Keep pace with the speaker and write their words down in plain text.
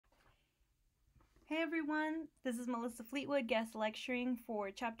Hey everyone, this is Melissa Fleetwood, guest lecturing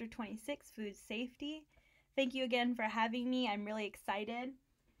for Chapter 26, Food Safety. Thank you again for having me. I'm really excited.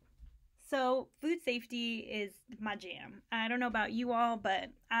 So, food safety is my jam. I don't know about you all, but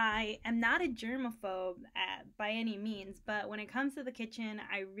I am not a germaphobe by any means. But when it comes to the kitchen,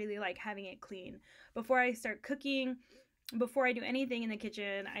 I really like having it clean. Before I start cooking, before I do anything in the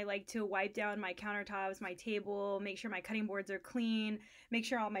kitchen, I like to wipe down my countertops, my table, make sure my cutting boards are clean, make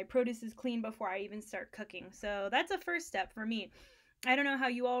sure all my produce is clean before I even start cooking. So that's a first step for me. I don't know how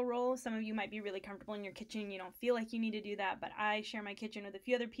you all roll. Some of you might be really comfortable in your kitchen. You don't feel like you need to do that, but I share my kitchen with a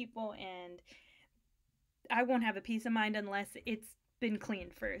few other people and I won't have a peace of mind unless it's been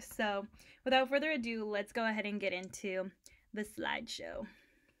cleaned first. So without further ado, let's go ahead and get into the slideshow.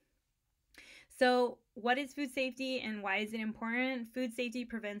 So what is food safety and why is it important? Food safety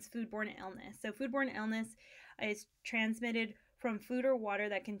prevents foodborne illness. So foodborne illness is transmitted from food or water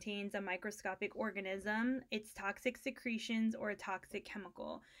that contains a microscopic organism, its toxic secretions, or a toxic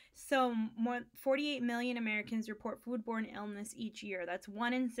chemical. So 48 million Americans report foodborne illness each year. That's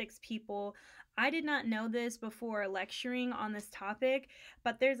 1 in 6 people. I did not know this before lecturing on this topic,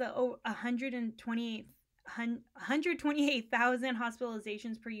 but there's 128,000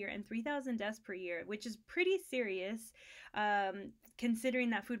 hospitalizations per year and 3,000 deaths per year, which is pretty serious, considering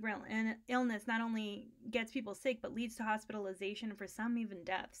that foodborne illness not only gets people sick, but leads to hospitalization and for some even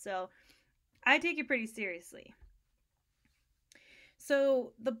death. So I take it pretty seriously.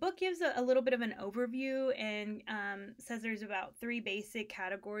 So the book gives a little bit of an overview and says there's about 3 basic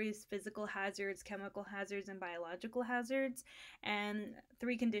categories: physical hazards, chemical hazards, and biological hazards, and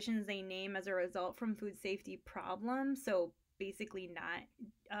 3 conditions they name as a result from food safety problems. So basically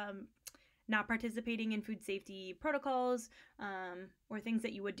not participating in food safety protocols, or things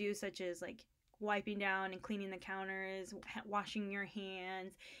that you would do, such as like wiping down and cleaning the counters, washing your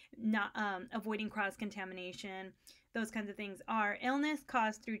hands, not avoiding cross-contamination. Those kinds of things are illness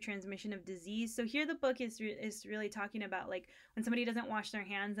caused through transmission of disease. So here the book is really talking about like when somebody doesn't wash their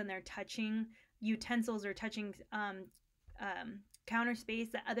hands and they're touching utensils or touching counter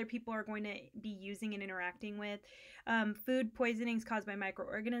space that other people are going to be using and interacting with. Food poisonings caused by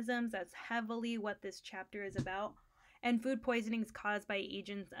microorganisms. That's heavily what this chapter is about. And food poisonings caused by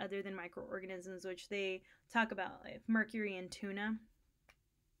agents other than microorganisms, which they talk about, like mercury in tuna.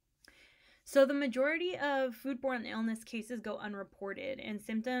 So the majority of foodborne illness cases go unreported, and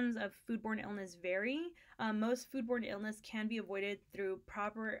symptoms of foodborne illness vary. Most foodborne illness can be avoided through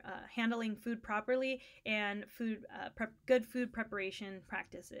proper handling food properly and good food preparation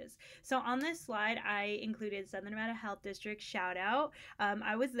practices. So on this slide, I included Southern Nevada Health District, shout out.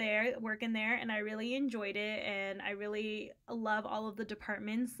 I was there, working there, and I really enjoyed it, and I really love all of the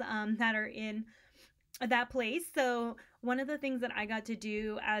departments that are in that place. So one of the things that I got to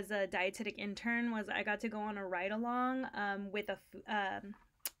do as a dietetic intern was I got to go on a ride along with a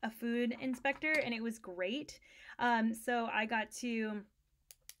food inspector, and it was great. So I got to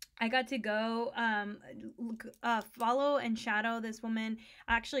go follow and shadow this woman,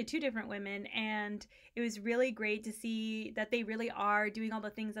 actually 2 different women, and it was really great to see that they really are doing all the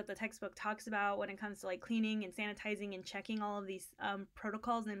things that the textbook talks about when it comes to like cleaning and sanitizing and checking all of these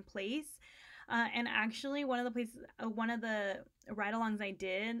protocols in place. And actually, one of the ride-alongs I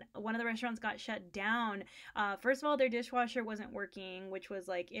did, one of the restaurants got shut down. First of all, their dishwasher wasn't working, which was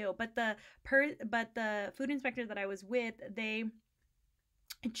like ew. But the food inspector that I was with, they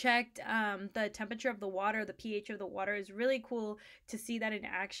checked the temperature of the water, the pH of the water. Is really cool to see that in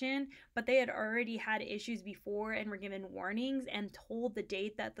action. But they had already had issues before and were given warnings and told the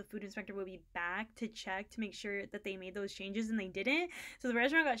date that the food inspector would be back to check to make sure that they made those changes, and they didn't. So the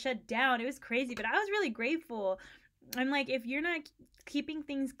restaurant got shut down. It was crazy, but I was really grateful. I'm like, if you're not keeping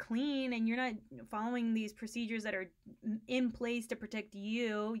things clean and you're not following these procedures that are in place to protect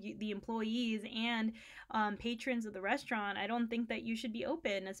you, the employees, and patrons of the restaurant, I don't think that you should be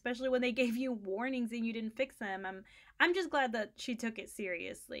open, especially when they gave you warnings and you didn't fix them. I'm just glad that she took it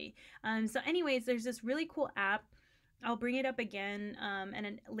seriously. So anyways, there's this really cool app. I'll bring it up again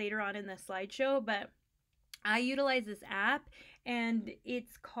and later on in the slideshow, but I utilize this app, and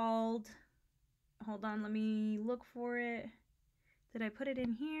it's called... Hold on, let me look for it. Did I put it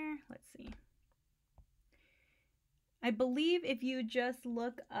in here? Let's see. I believe if you just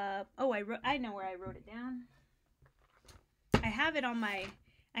look up... Oh, I know where I wrote it down. I have it on my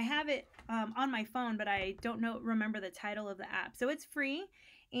phone, but I don't remember the title of the app. So it's free,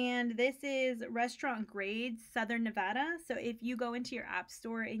 and this is Restaurant Grades Southern Nevada. So if you go into your app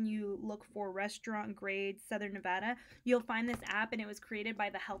store and you look for Restaurant Grades Southern Nevada, you'll find this app, and it was created by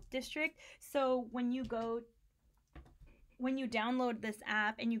the health district. So when you go when you download this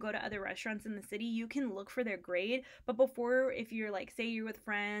app and you go to other restaurants in the city, you can look for their grade. But before, if you're like, say you're with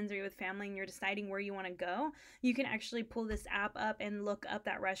friends or you're with family and you're deciding where you want to go, you can actually pull this app up and look up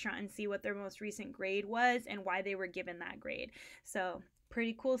that restaurant and see what their most recent grade was and why they were given that grade. So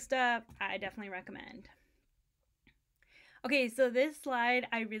pretty cool stuff. I definitely recommend. Okay, so this slide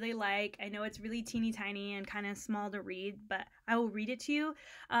I really like. I know it's really teeny tiny and kind of small to read, but I will read it to you.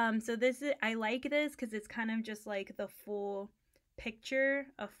 So I like this because it's kind of just like the full picture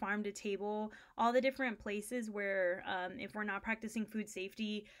of farm to table, all the different places where if we're not practicing food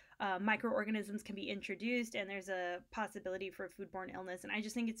safety, microorganisms can be introduced and there's a possibility for foodborne illness. And I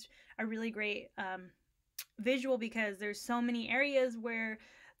just think it's a really great visual because there's so many areas where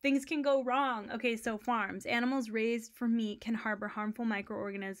things can go wrong. Okay, so farms. Animals raised for meat can harbor harmful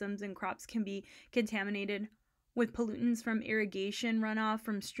microorganisms and crops can be contaminated with pollutants from irrigation runoff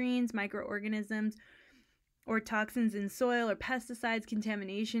from streams, microorganisms, or toxins in soil or pesticides.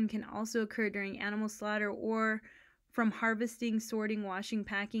 Contamination can also occur during animal slaughter or from harvesting, sorting, washing,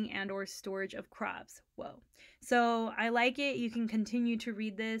 packing, and or storage of crops. Whoa. So I like it. You can continue to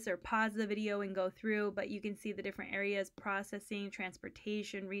read this or pause the video and go through, but you can see the different areas: processing,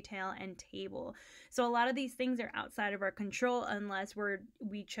 transportation, retail, and table. So a lot of these things are outside of our control unless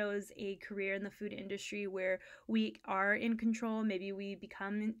we chose a career in the food industry where we are in control. Maybe we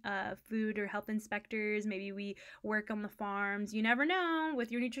become food or health inspectors. Maybe we work on the farms. You never know.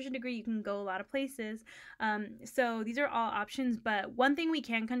 With your nutrition degree, you can go a lot of places. So these are all options, but one thing we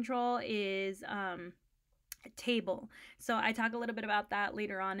can control is table. So I talk a little bit about that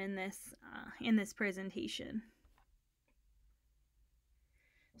later on in this presentation.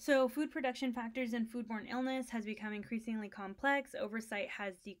 So food production factors in foodborne illness has become increasingly complex. Oversight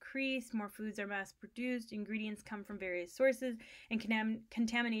has decreased. More foods are mass produced. Ingredients come from various sources, and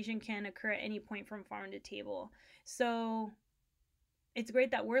contamination can occur at any point from farm to table. So it's great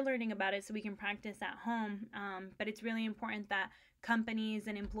that we're learning about it so we can practice at home, but it's really important that companies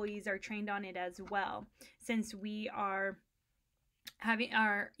and employees are trained on it as well, since we are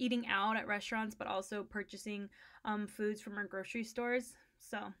eating out at restaurants but also purchasing foods from our grocery stores.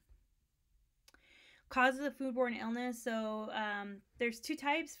 So causes of foodborne illness. So there's two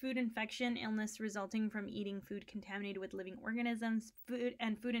types: food infection, illness resulting from eating food contaminated with living organisms, food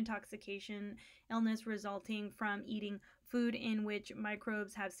intoxication, illness resulting from eating food in which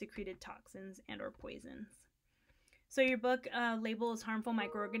microbes have secreted toxins and or poisons. So your book labels harmful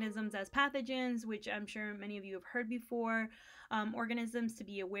microorganisms as pathogens, which I'm sure many of you have heard before. Organisms to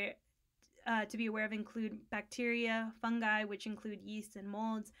be aware of include bacteria, fungi, which include yeast and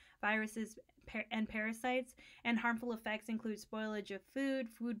molds, viruses and parasites, and harmful effects include spoilage of food,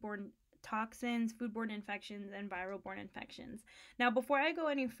 foodborne toxins, foodborne infections, and viral-borne infections. Now, before I go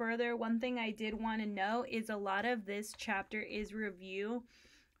any further, one thing I did want to know is a lot of this chapter is review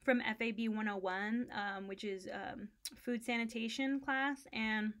from FAB 101, which is food sanitation class,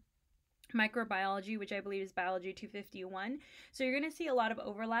 and microbiology, which I believe is biology 251. So you're going to see a lot of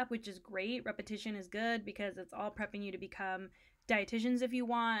overlap, which is great. Repetition is good because it's all prepping you to become dietitians if you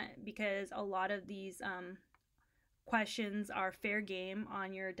want, because a lot of these questions are fair game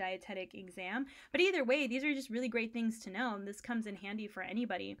on your dietetic exam. But either way, these are just really great things to know, and this comes in handy for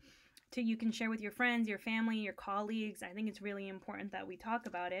anybody. You can share with your friends, your family, your colleagues. I think it's really important that we talk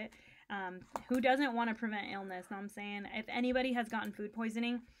about it. Who doesn't want to prevent illness? Know what I'm saying? If anybody has gotten food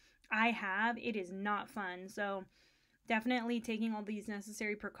poisoning, I have. It is not fun. So definitely taking all these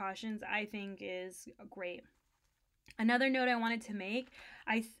necessary precautions, I think, is great. Another note I wanted to make,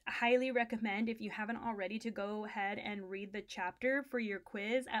 I highly recommend, if you haven't already, to go ahead and read the chapter for your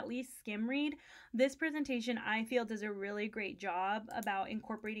quiz, at least skim read. This presentation, I feel, does a really great job about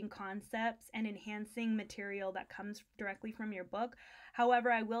incorporating concepts and enhancing material that comes directly from your book.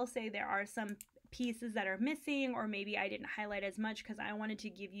 However, I will say there are some pieces that are missing, or maybe I didn't highlight as much because I wanted to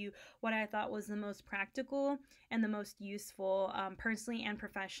give you what I thought was the most practical and the most useful personally and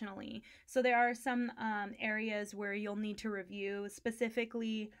professionally. So there are some areas where you'll need to review,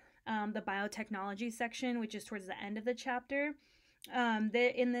 specifically the biotechnology section, which is towards the end of the chapter.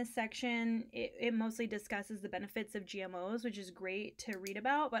 In this section, it mostly discusses the benefits of GMOs, which is great to read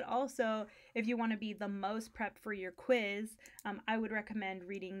about, but also if you want to be the most prepped for your quiz, I would recommend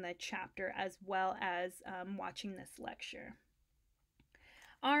reading the chapter as well as watching this lecture.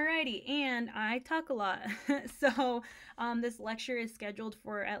 Alrighty, and I talk a lot. So this lecture is scheduled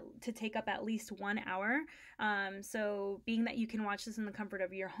to take up at least 1 hour. So being that you can watch this in the comfort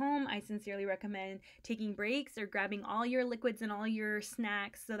of your home, I sincerely recommend taking breaks or grabbing all your liquids and all your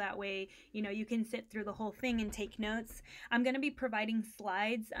snacks so that way, you can sit through the whole thing and take notes. I'm going to be providing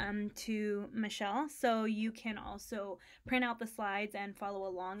slides to Michelle, so you can also print out the slides and follow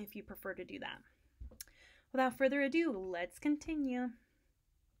along if you prefer to do that. Without further ado, let's continue.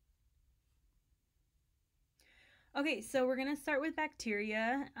 Okay, so we're going to start with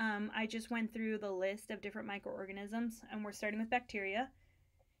bacteria. I just went through the list of different microorganisms, and we're starting with bacteria.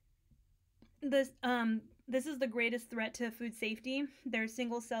 This is the greatest threat to food safety. They're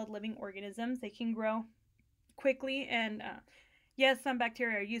single-celled living organisms. They can grow quickly, and yes, some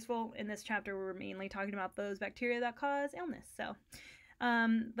bacteria are useful. In this chapter, we're mainly talking about those bacteria that cause illness. So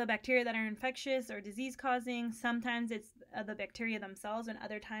the bacteria that are infectious or disease-causing, sometimes it's the bacteria themselves, and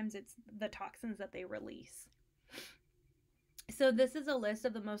other times it's the toxins that they release. So this is a list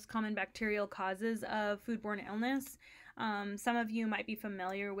of the most common bacterial causes of foodborne illness. Some of you might be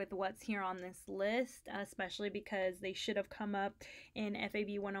familiar with what's here on this list, especially because they should have come up in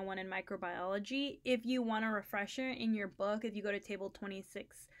FAB 101 in microbiology. If you want a refresher in your book, if you go to table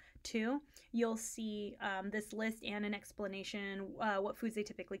 26.2, you'll see this list and an explanation what foods they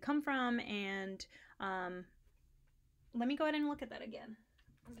typically come from. And let me go ahead and look at that again.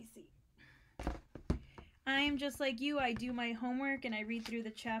 Let me see. I'm just like you. I do my homework and I read through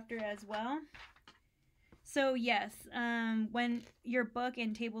the chapter as well. So yes, when your book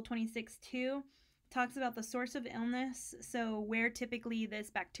in table 26.2 talks about the source of illness, so where typically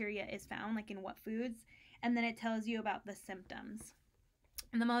this bacteria is found, like in what foods, and then it tells you about the symptoms.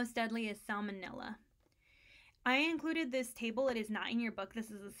 And the most deadly is salmonella. I included this table. It is not in your book.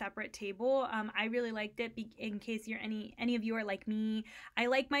 This is a separate table. I really liked it in case you're any of you are like me. I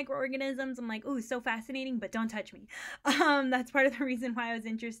like microorganisms. I'm like, ooh, so fascinating, but don't touch me. That's part of the reason why I was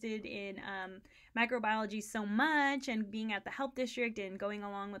interested in microbiology so much, and being at the health district and going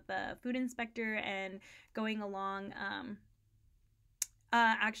along with the food inspector and going along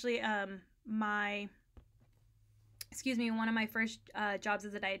one of my first jobs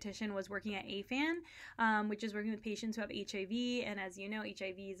as a dietitian was working at AFAN, which is working with patients who have HIV. And as you know,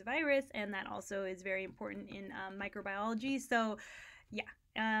 HIV is a virus, and that also is very important in microbiology. So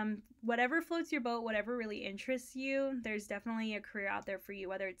yeah, whatever floats your boat, whatever really interests you, there's definitely a career out there for you,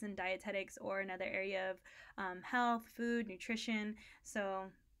 whether it's in dietetics or another area of health, food, nutrition. So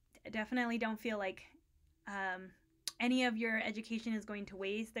definitely don't feel like any of your education is going to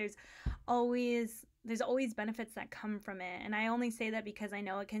waste. There's always benefits that come from it. And I only say that because I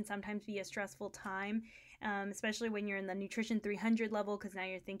know it can sometimes be a stressful time, especially when you're in the nutrition 300 level, because now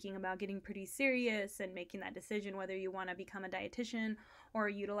you're thinking about getting pretty serious and making that decision whether you want to become a dietitian or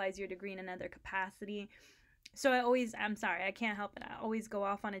utilize your degree in another capacity. So I'm sorry, I can't help it. I always go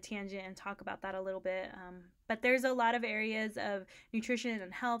off on a tangent and talk about that a little bit. But there's a lot of areas of nutrition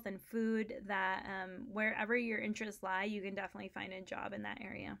and health and food that wherever your interests lie, you can definitely find a job in that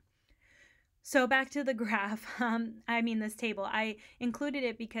area. So back to the graph, this table. I included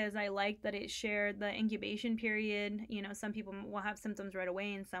it because I liked that it shared the incubation period. Some people will have symptoms right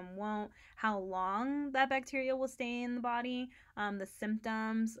away and some won't. How long that bacteria will stay in the body, the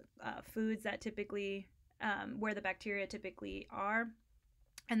symptoms, foods that typically, where the bacteria typically are,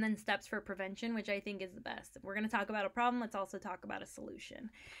 and then steps for prevention, which I think is the best. If we're going to talk about a problem, let's also talk about a solution.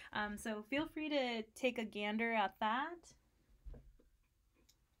 So feel free to take a gander at that.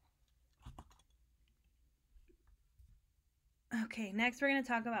 Okay, next we're going to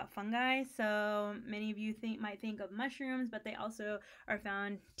talk about fungi. So many of you might think of mushrooms, but they also are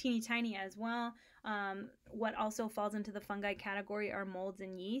found teeny tiny as well. What also falls into the fungi category are molds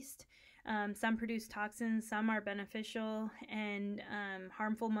and yeast. Some produce toxins, some are beneficial, and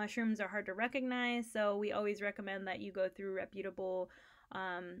harmful mushrooms are hard to recognize. So we always recommend that you go through a reputable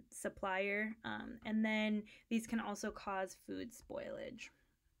supplier. And then these can also cause food spoilage.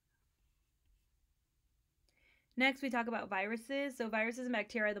 Next, we talk about viruses. So viruses and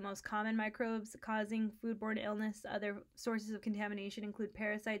bacteria are the most common microbes causing foodborne illness. Other sources of contamination include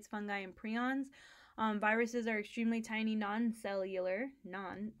parasites, fungi, and prions. Viruses are extremely tiny, non-cellular.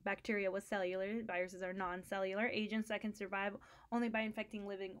 Bacteria was cellular. Viruses are non-cellular agents that can survive only by infecting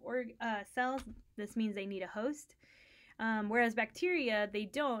living cells. This means they need a host. Whereas bacteria, they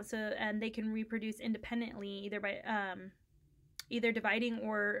don't. And they can reproduce independently, either by either dividing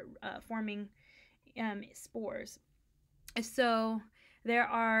or forming spores. So there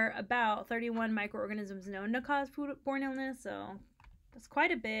are about 31 microorganisms known to cause foodborne illness, so that's quite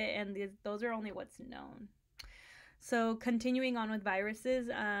a bit, and those are only what's known. So continuing on with viruses,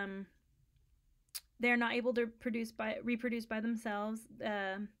 they're not able to reproduce by themselves.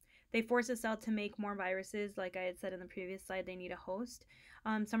 They force a cell to make more viruses. Like I had said in the previous slide, they need a host.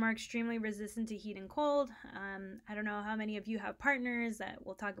 Some are extremely resistant to heat and cold. I don't know how many of you have partners that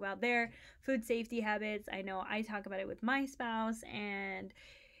will talk about their food safety habits. I know I talk about it with my spouse, and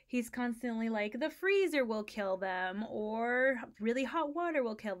he's constantly like, the freezer will kill them, or really hot water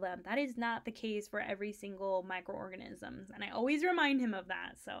will kill them. That is not the case for every single microorganism, and I always remind him of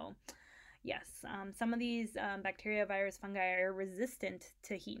that. So yes, some of these bacteria, virus, fungi are resistant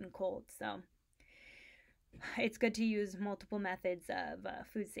to heat and cold. So it's good to use multiple methods of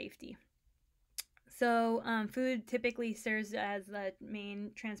food safety. So food typically serves as the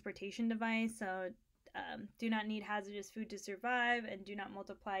main transportation device. So do not need hazardous food to survive, and do not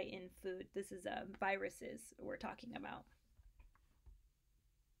multiply in food. This is viruses we're talking about.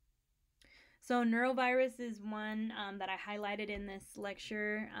 So neurovirus is one that I highlighted in this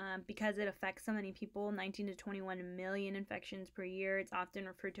lecture because it affects so many people, 19 to 21 million infections per year. It's often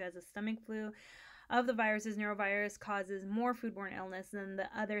referred to as a stomach flu. Of the viruses, neurovirus causes more foodborne illness than the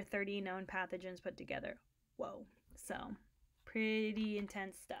other 30 known pathogens put together. Whoa. So pretty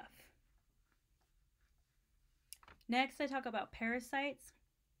intense stuff. Next, I talk about parasites.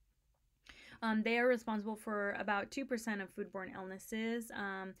 They are responsible for about 2% of foodborne illnesses.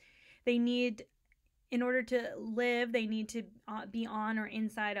 In order to live, they need to be on or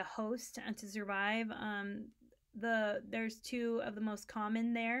inside a host to survive. There's two of the most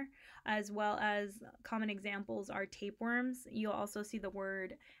common there, as well as common examples are tapeworms. You'll also see the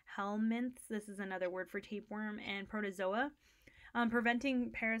word helminths. This is another word for tapeworm, and protozoa. Preventing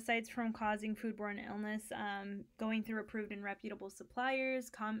parasites from causing foodborne illness, going through approved and reputable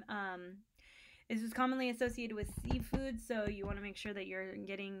suppliers. This is commonly associated with seafood, so you want to make sure that you're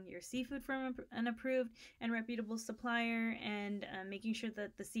getting your seafood from an approved and reputable supplier, and making sure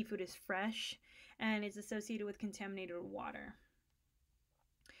that the seafood is fresh and is associated with contaminated water.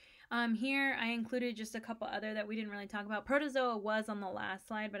 Here I included just a couple other that we didn't really talk about. Protozoa was on the last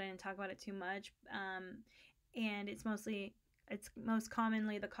slide, but I didn't talk about it too much. And it's most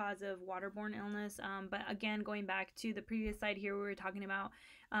commonly the cause of waterborne illness. But again, going back to the previous slide here, we were talking about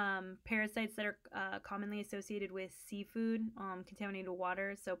parasites that are commonly associated with seafood, contaminated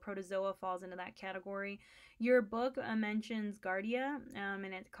water. So protozoa falls into that category. Your book mentions Giardia, and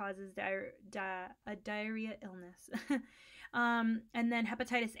it causes a diarrhea illness. And then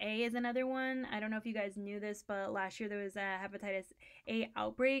hepatitis A is another one. I don't know if you guys knew this, but last year there was a hepatitis A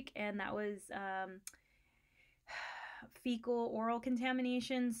outbreak, and that was fecal oral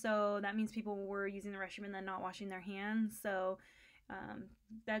contamination. So that means people were using the restroom and then not washing their hands. So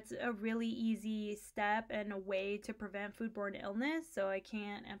that's a really easy step and a way to prevent foodborne illness. So I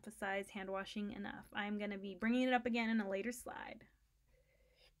can't emphasize hand washing enough. I'm going to be bringing it up again in a later slide.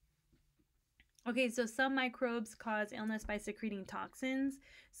 Okay, so some microbes cause illness by secreting toxins.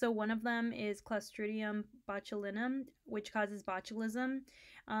 So one of them is Clostridium botulinum, which causes botulism,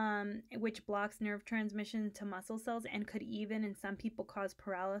 which blocks nerve transmission to muscle cells and could even, in some people, cause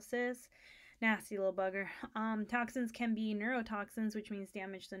paralysis. Nasty little bugger. Toxins can be neurotoxins, which means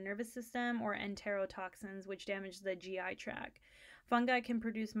damage the nervous system, or enterotoxins, which damage the GI tract. Fungi can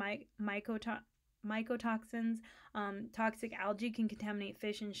produce mycotoxins. Toxic algae can contaminate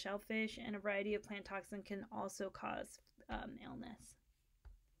fish and shellfish, and a variety of plant toxins can also cause illness.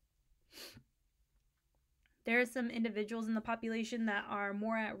 There are some individuals in the population that are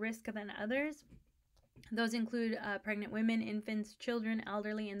more at risk than others. Those include pregnant women, infants, children,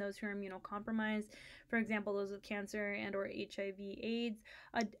 elderly, and those who are immunocompromised. For example, those with cancer and or HIV/AIDS.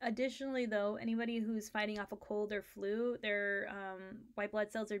 Additionally, though, anybody who's fighting off a cold or flu, their white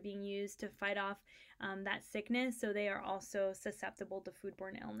blood cells are being used to fight off that sickness, so they are also susceptible to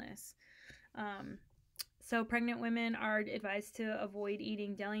foodborne illness. So pregnant women are advised to avoid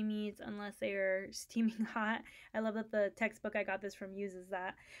eating deli meats unless they are steaming hot. I love that the textbook I got this from uses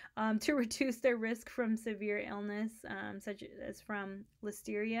that to reduce their risk from severe illness, such as from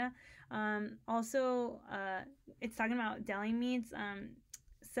listeria. Also, it's talking about deli meats.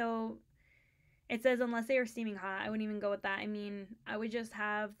 So it says unless they are steaming hot. I wouldn't even go with that. I mean,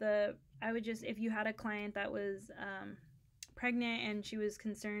 if you had a client that was pregnant and she was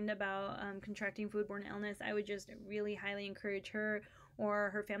concerned about contracting foodborne illness, I would just really highly encourage her or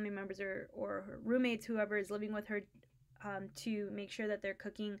her family members or her roommates, whoever is living with her, to make sure that they're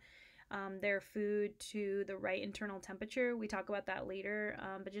cooking their food to the right internal temperature. We talk about that later,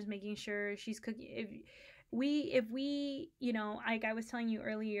 but just making sure she's cooking. If we, like I was telling you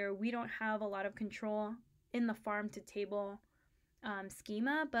earlier, we don't have a lot of control in the farm to table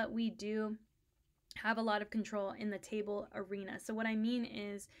schema, but we do have a lot of control in the table arena. So what I mean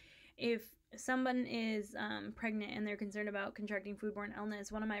is, if someone is pregnant and they're concerned about contracting foodborne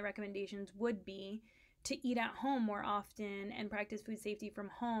illness, one of my recommendations would be to eat at home more often and practice food safety from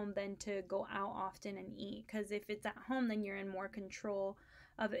home than to go out often and eat. Because if it's at home, then you're in more control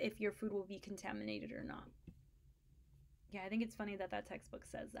of if your food will be contaminated or not. Yeah, I think it's funny that that textbook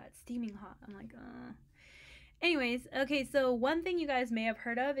says that. Steaming hot. I'm like, Anyways, okay, so one thing you guys may have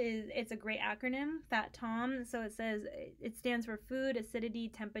heard of is, it's a great acronym, FAT-TOM. So it says, it stands for food, acidity,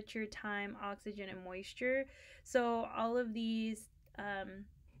 temperature, time, oxygen, and moisture. So all of these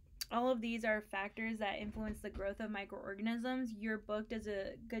are factors that influence the growth of microorganisms. Your book does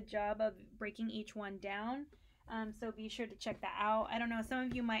a good job of breaking each one down. So be sure to check that out. I don't know, some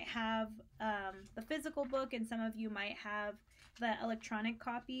of you might have the physical book, and some of you might have the electronic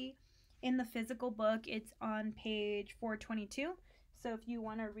copy. In the physical book, it's on page 422. So if you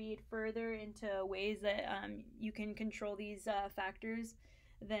want to read further into ways that you can control these factors,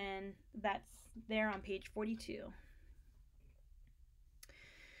 then that's there on page 42.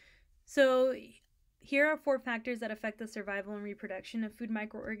 So here are 4 factors that affect the survival and reproduction of food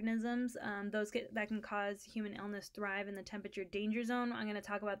microorganisms. That can cause human illness thrive in the temperature danger zone. I'm going to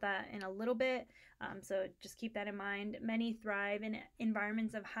talk about that in a little bit, so just keep that in mind. Many thrive in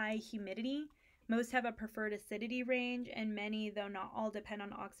environments of high humidity. Most have a preferred acidity range, and many, though not all, depend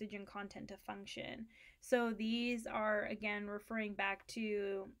on oxygen content to function. So these are, again, referring back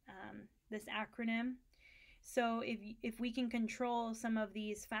to this acronym. So if we can control some of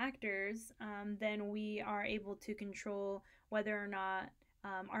these factors, then we are able to control whether or not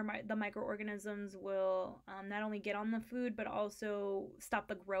the microorganisms will not only get on the food, but also stop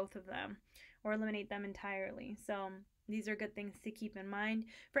the growth of them or eliminate them entirely. So these are good things to keep in mind.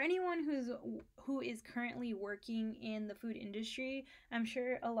 For anyone who is currently working in the food industry, I'm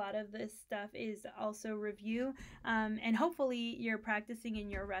sure a lot of this stuff is also review, and hopefully you're practicing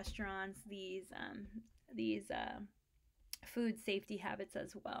in your restaurants these food safety habits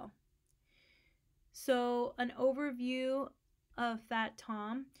as well. So an overview of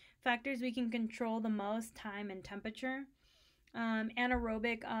FAT-TOM: factors we can control the most: time and temperature.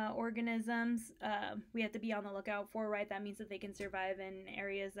 Anaerobic organisms, we have to be on the lookout for, right? That means that they can survive in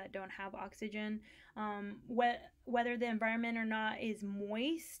areas that don't have oxygen. Whether the environment or not is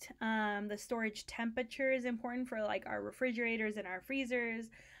moist. The storage temperature is important for like our refrigerators and our freezers.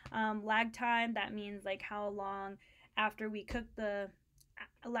 Lag time, that means like how long after we cook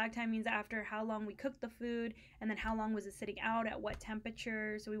lag time means after how long we cooked the food, and then how long was it sitting out at what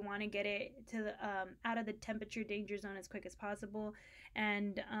temperature. So we want to get it to the out of the temperature danger zone as quick as possible.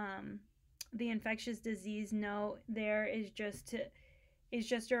 And the infectious disease note there is just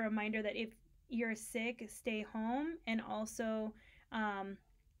a reminder that if you're sick, stay home. And also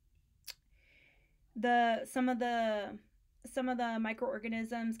some of the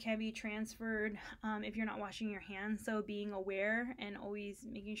microorganisms can be transferred if you're not washing your hands. So being aware and always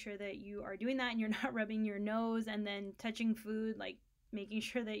making sure that you are doing that, and you're not rubbing your nose and then touching food, like making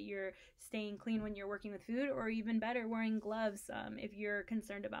sure that you're staying clean when you're working with food, or even better, wearing gloves if you're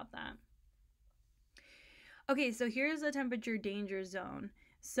concerned about that. Okay, so here's the temperature danger zone.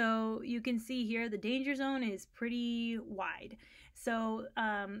 So you can see here the danger zone is pretty wide. So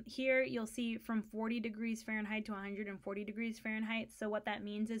here you'll see from 40 degrees Fahrenheit to 140 degrees Fahrenheit. So what that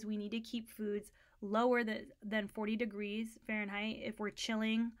means is we need to keep foods lower than 40 degrees Fahrenheit. If we're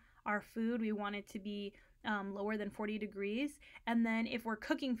chilling our food, we want it to be lower than 40 degrees. And then if we're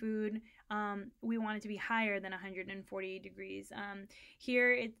cooking food, we want it to be higher than 140 degrees.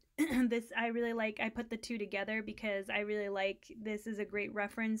 Here I really like, I put the two together because I really like, this is a great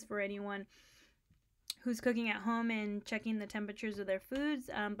reference for anyone who's cooking at home and checking the temperatures of their foods.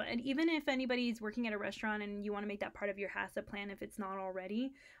 But even if anybody's working at a restaurant and you want to make that part of your HAACP plan, if it's not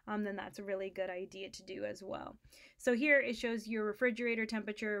already, then that's a really good idea to do as well. So here it shows your refrigerator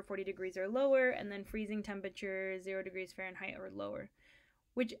temperature 40 degrees or lower, and then freezing temperature 0 degrees Fahrenheit or lower,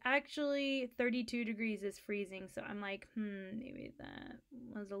 which actually 32 degrees is freezing. So I'm like, maybe that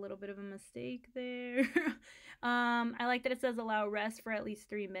was a little bit of a mistake there. I like that it says allow rest for at least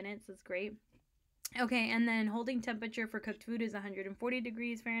 3 minutes. That's great. Okay, and then holding temperature for cooked food is 140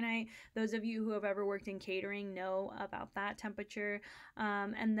 degrees Fahrenheit. Those of you who have ever worked in catering know about that temperature.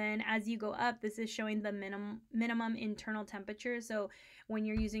 And then as you go up, this is showing the minimum internal temperature. So when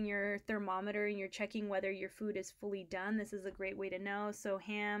you're using your thermometer and you're checking whether your food is fully done, this is a great way to know. So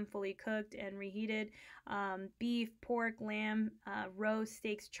ham, fully cooked and reheated. Beef, pork, lamb, roast,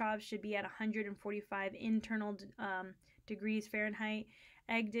 steaks, chops should be at 145 internal degrees Fahrenheit.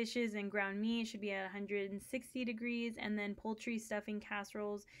 Egg dishes and ground meat should be at 160 degrees, and then poultry stuffing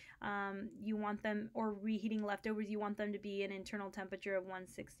casseroles, you want them, or reheating leftovers, you want them to be an internal temperature of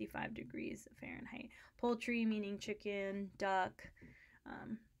 165 degrees Fahrenheit. Poultry meaning chicken, duck.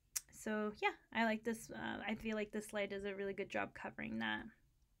 So yeah, I like this. I feel like this slide does a really good job covering that.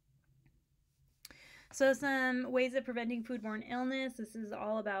 So some ways of preventing foodborne illness. This is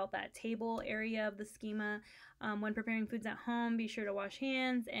all about that table area of the schema. When preparing foods at home, be sure to wash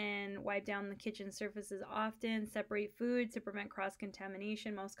hands and wipe down the kitchen surfaces often. Separate foods to prevent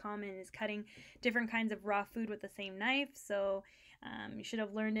cross-contamination. Most common is cutting different kinds of raw food with the same knife. So you should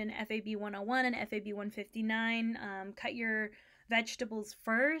have learned in FAB 101 and FAB 159. Cut your vegetables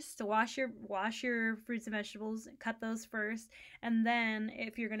first. Wash your fruits and vegetables, cut those first, and then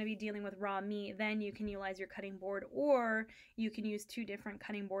if you're going to be dealing with raw meat, then you can utilize your cutting board, or you can use two different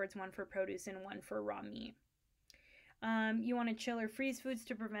cutting boards, one for produce and one for raw meat. You want to chill or freeze foods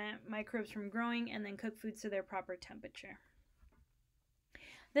to prevent microbes from growing, and then cook foods to their proper temperature.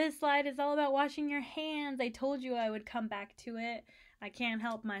 This slide is all about washing your hands. I told you I would come back to it. I can't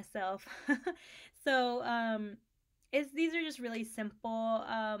help myself. So these are just really simple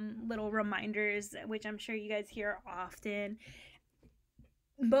little reminders, which I'm sure you guys hear often.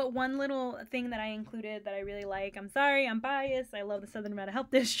 But one little thing that I included that I really like, I'm sorry, I'm biased, I love the Southern Nevada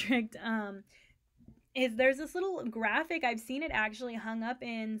Health District, is there's this little graphic. I've seen it actually hung up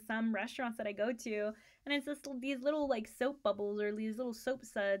in some restaurants that I go to, and it's these little like soap bubbles or these little soap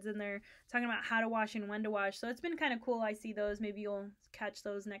suds, and they're talking about how to wash and when to wash. So it's been kind of cool. I see those. Maybe you'll catch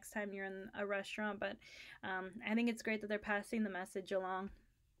those next time you're in a restaurant, but I think it's great that they're passing the message along.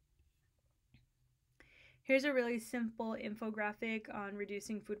 Here's a really simple infographic on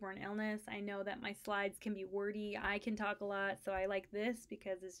reducing foodborne illness. I know that my slides can be wordy. I can talk a lot, so I like this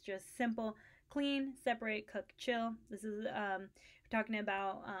because it's just simple. Clean, separate, cook, chill. This is talking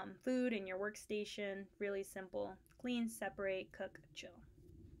about food in your workstation. Really simple. Clean, separate, cook, chill.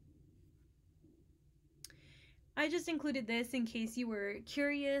 I just included this in case you were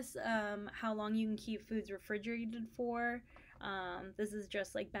curious how long you can keep foods refrigerated for. This is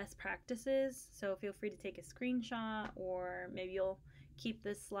just like best practices, so feel free to take a screenshot, or maybe you'll keep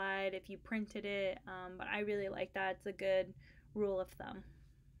this slide if you printed it, but I really like that. It's a good rule of thumb.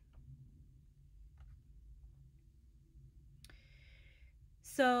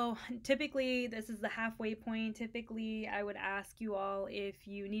 So typically this is the halfway point. Typically I would ask you all if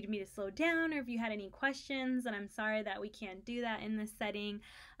you needed me to slow down or if you had any questions, and I'm sorry that we can't do that in this setting,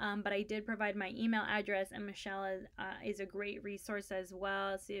 but I did provide my email address, and Michelle is a great resource as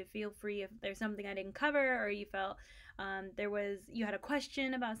well. So feel free, if there's something I didn't cover or you felt you had a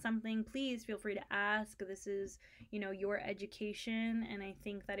question about something, please feel free to ask. This is, your education, and I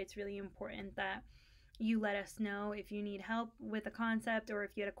think that it's really important that you let us know if you need help with a concept, or if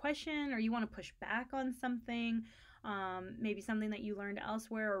you had a question, or you want to push back on something, maybe something that you learned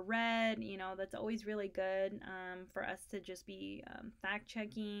elsewhere or read. That's always really good for us to just be fact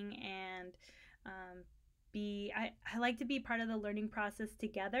checking, and I like to be part of the learning process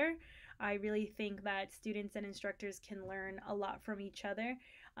together. I really think that students and instructors can learn a lot from each other.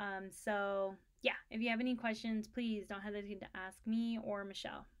 So yeah, if you have any questions, please don't hesitate to ask me or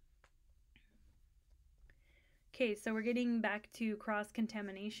Michelle. Okay, so we're getting back to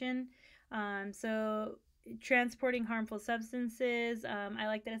cross-contamination. So transporting harmful substances, I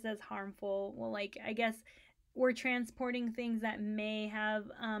like that it says harmful. Well, I guess we're transporting things that may have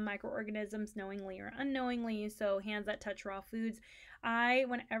microorganisms knowingly or unknowingly, so hands that touch raw foods.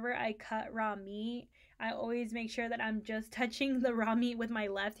 Whenever I cut raw meat, I always make sure that I'm just touching the raw meat with my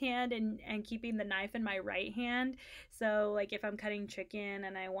left hand and keeping the knife in my right hand. So if I'm cutting chicken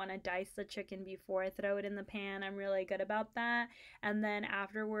and I want to dice the chicken before I throw it in the pan, I'm really good about that. And then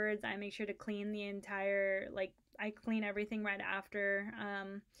afterwards, I make sure to clean the entire, I clean everything right after.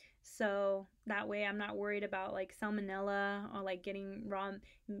 So that way I'm not worried about salmonella or getting raw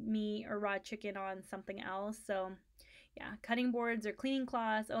meat or raw chicken on something else. So yeah, cutting boards or cleaning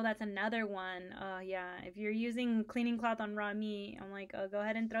cloths. Oh, that's another one. Yeah, if you're using cleaning cloth on raw meat, I'm go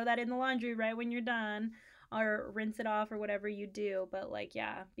ahead and throw that in the laundry right when you're done, or rinse it off, or whatever you do. But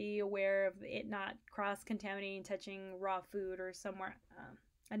yeah, be aware of it not cross-contaminating, touching raw food or somewhere,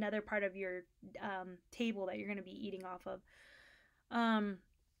 another part of your table that you're going to be eating off of.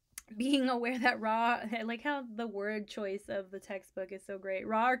 Being aware that raw, I like how the word choice of the textbook is so great.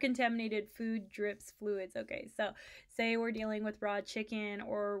 Raw or contaminated food drips fluids. Okay, so say we're dealing with raw chicken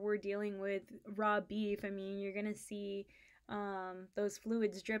or we're dealing with raw beef. I mean, you're going to see those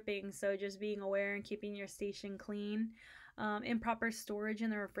fluids dripping. So just being aware and keeping your station clean. Improper storage in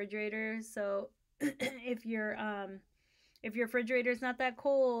the refrigerator. So if you're if your refrigerator is not that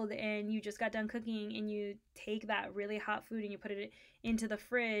cold and you just got done cooking and you take that really hot food and you put it into the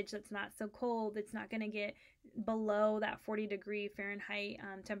fridge that's not so cold, it's not going to get below that 40-degree Fahrenheit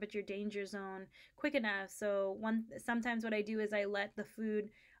temperature danger zone quick enough. So sometimes what I do is I let the food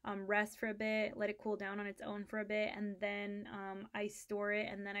rest for a bit, let it cool down on its own for a bit, and then I store it,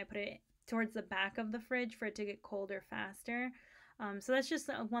 and then I put it towards the back of the fridge for it to get colder faster. So that's just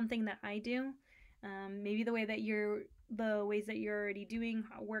one thing that I do. Maybe the ways that you're already doing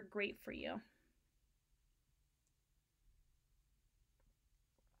work great for you.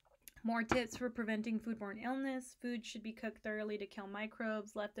 More tips for preventing foodborne illness. Food should be cooked thoroughly to kill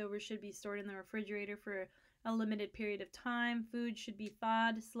microbes. Leftovers should be stored in the refrigerator for a limited period of time. Food should be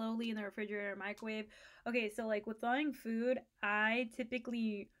thawed slowly in the refrigerator or microwave. Okay, so like with thawing food, I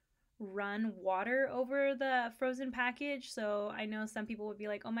typically run water over the frozen package. So I know some people would be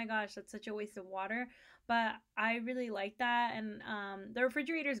like, oh my gosh, that's such a waste of water. But I really like that. And the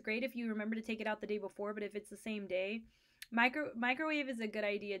refrigerator is great if you remember to take it out the day before, but if it's the same day, microwave is a good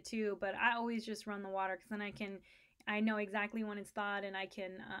idea too. But I always just run the water because then I know exactly when it's thawed, and I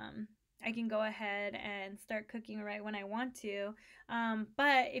can go ahead and start cooking right when I want to.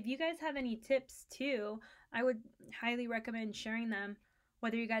 But if you guys have any tips too, I would highly recommend sharing them.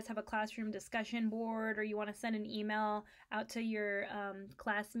 Whether you guys have a classroom discussion board or you want to send an email out to your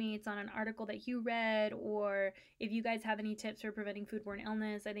classmates on an article that you read, or if you guys have any tips for preventing foodborne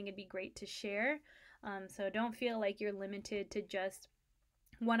illness, I think it'd be great to share. So don't feel like you're limited to just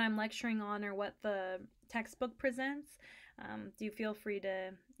what I'm lecturing on or what the textbook presents. Do feel free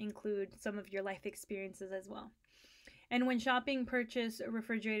to include some of your life experiences as well. And when shopping, purchase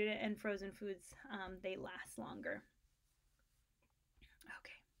refrigerated and frozen foods. They last longer.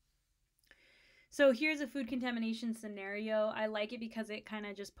 Okay. So here's a food contamination scenario. I like it because it kind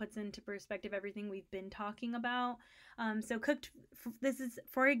of just puts into perspective everything we've been talking about. This is,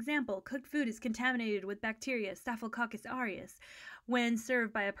 for example, cooked food is contaminated with bacteria, Staphylococcus aureus, when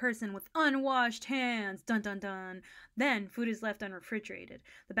served by a person with unwashed hands. Dun dun dun. Then food is left unrefrigerated.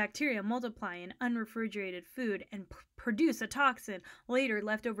 The bacteria multiply in unrefrigerated food and produce a toxin. Later,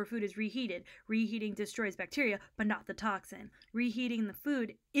 leftover food is reheated. Reheating destroys bacteria, but not the toxin. The reheated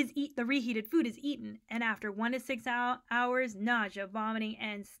food is eaten, and after 1 to 6 hours, nausea, vomiting,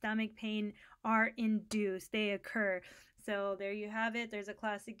 and stomach pain are induced. They occur. So there you have it. There's a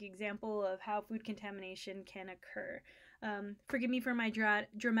classic example of how food contamination can occur. Forgive me for my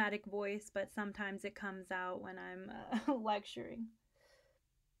dramatic voice, but sometimes it comes out when I'm lecturing.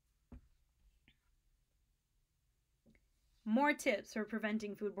 More tips for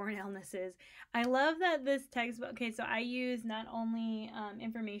preventing foodborne illnesses. I love that this textbook, okay, so I use not only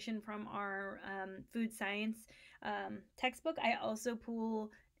information from our food science textbook, I also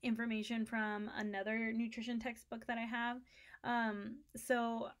pull information from another nutrition textbook that I have.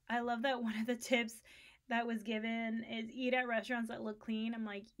 So I love that one of the tips that was given is eat at restaurants that look clean. I'm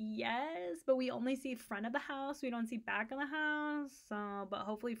like, yes, but we only see front of the house. We don't see back of the house. So, but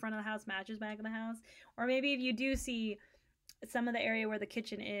hopefully front of the house matches back of the house. Or maybe if you do see some of the area where the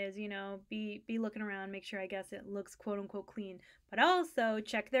kitchen is, be looking around, make sure, I guess, it looks quote unquote clean. But also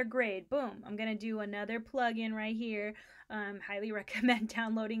check their grade. Boom. I'm going to do another plug-in right here. Highly recommend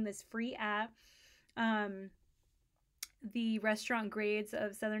downloading this free app. The Restaurant Grades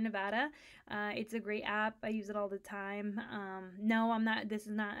of Southern Nevada. It's a great app. I use it all the time. No, this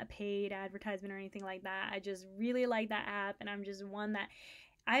is not a paid advertisement or anything like that. I just really like that app, and I'm just one that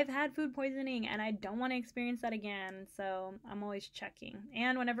I've had food poisoning and I don't want to experience that again, so I'm always checking.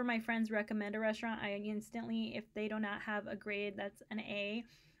 And whenever my friends recommend a restaurant, I instantly, if they do not have a grade that's an A,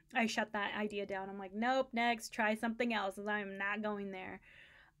 I shut that idea down. I'm like, nope, next, try something else, as I'm not going there.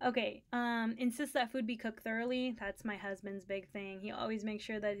 Okay, insist that food be cooked thoroughly. That's my husband's big thing. He always makes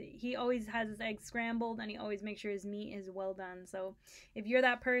sure that he always has his eggs scrambled, and he always makes sure his meat is well done. So if you're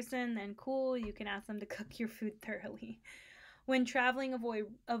that person, then cool, you can ask them to cook your food thoroughly. When traveling,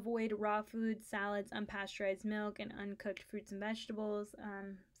 avoid raw food, salads, unpasteurized milk, and uncooked fruits and vegetables.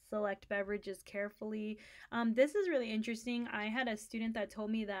 Select beverages carefully. This is really interesting. I had a student that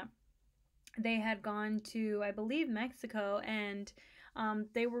told me that they had gone to, I believe, Mexico, and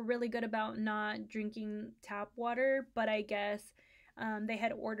they were really good about not drinking tap water, but I guess they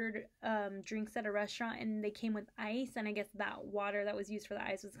had ordered drinks at a restaurant and they came with ice, and I guess that water that was used for the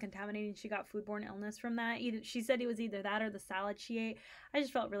ice was contaminated. She got foodborne illness from that. She said it was either that or the salad she ate. I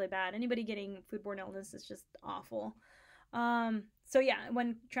just felt really bad. Anybody getting foodborne illness is just awful. So yeah,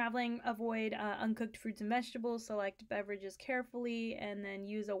 when traveling, avoid uncooked fruits and vegetables, select beverages carefully, and then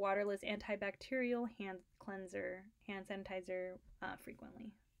use a waterless antibacterial hand sanitizer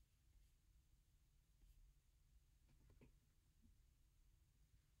frequently.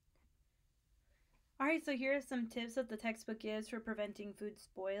 All right, so here are some tips that the textbook gives for preventing food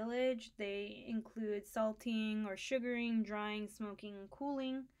spoilage. They include salting or sugaring, drying, smoking, and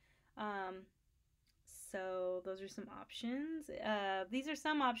cooling. Um, so those are some options. These are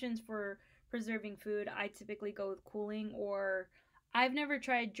some options for preserving food. I typically go with cooling, or I've never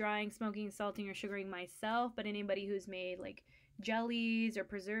tried drying, smoking, salting, or sugaring myself, but anybody who's made like jellies or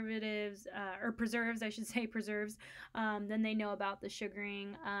preservatives, or preserves, I should say preserves, then they know about the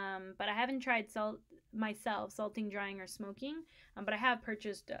sugaring. But I haven't tried myself, salting, drying, or smoking, but I have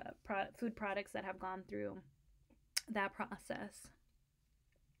purchased food products that have gone through that process.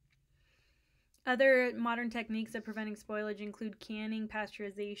 Other modern techniques of preventing spoilage include canning,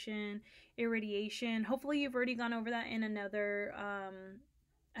 pasteurization, irradiation. Hopefully, you've already gone over that in another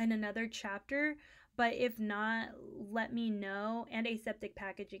chapter. But if not, let me know. And aseptic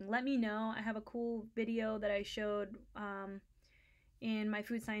packaging. Let me know. I have a cool video that I showed in my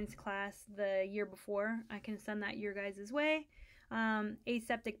food science class the year before. I can send that your guys' way.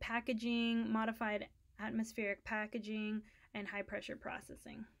 Aseptic packaging, modified atmospheric packaging, and high pressure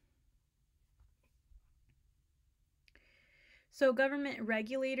processing. So government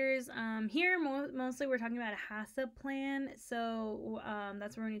regulators, here mostly we're talking about a HAACP plan. So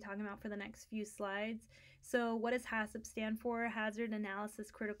that's what we're going to be talking about for the next few slides. So what does HAACP stand for? Hazard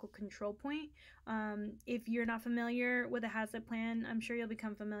Analysis Critical Control Point. If you're not familiar with a HAACP plan, I'm sure you'll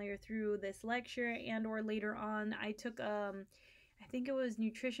become familiar through this lecture and or later on. I took, I think it was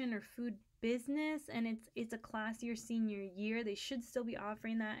nutrition or food business, and it's a class your senior year. They should still be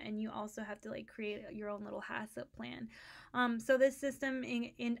offering that, and you also have to like create your own little HAACP plan. So this system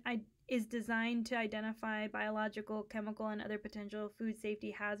is designed to identify biological, chemical, and other potential food safety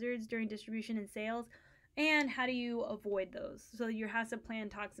hazards during distribution and sales. And how do you avoid those? So your HAACP plan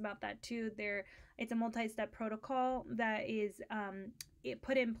talks about that too. It's a multi-step protocol that is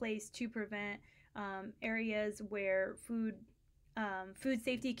put in place to prevent areas where food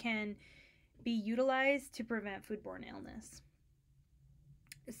safety can be utilized to prevent foodborne illness.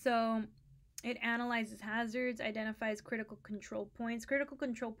 So it analyzes hazards, identifies critical control points. Critical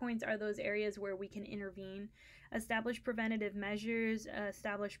control points are those areas where we can intervene, establish preventative measures,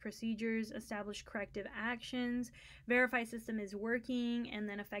 establish procedures, establish corrective actions, verify system is working, and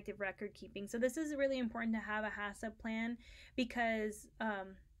then effective record keeping. So this is really important to have a HAACP plan because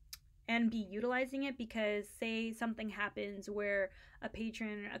and be utilizing it, because say something happens where a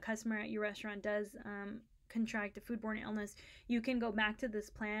patron, a customer at your restaurant does contract a foodborne illness, you can go back to this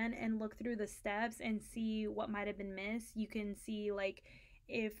plan and look through the steps and see what might have been missed. You can see like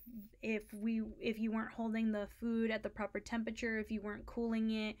if you weren't holding the food at the proper temperature, if you weren't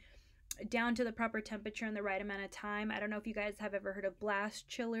cooling it down to the proper temperature in the right amount of time. I don't know if you guys have ever heard of blast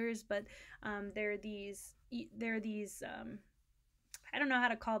chillers, but they're these I don't know how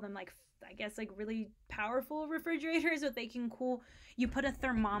to call them, like I guess like really powerful refrigerators, but they can cool. You put a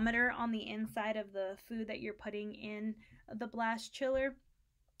thermometer on the inside of the food that you're putting in the blast chiller,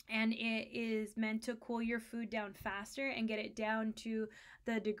 and it is meant to cool your food down faster and get it down to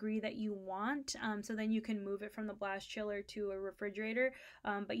the degree that you want. So then you can move it from the blast chiller to a refrigerator,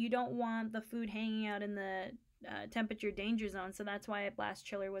 but you don't want the food hanging out in the temperature danger zone. So that's why a blast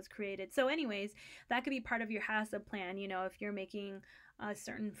chiller was created. So anyways, that could be part of your HAACP plan. You know, if you're making a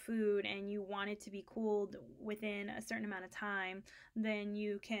certain food and you want it to be cooled within a certain amount of time, then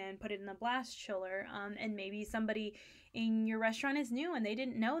you can put it in the blast chiller. And maybe somebody in your restaurant is new and they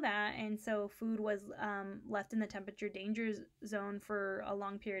didn't know that, and so food was left in the temperature danger zone for a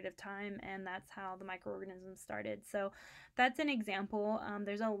long period of time, and that's how the microorganisms started. So that's an example.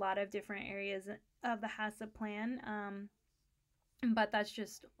 There's a lot of different areas of the HAACP plan, but that's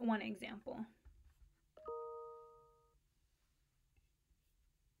just one example.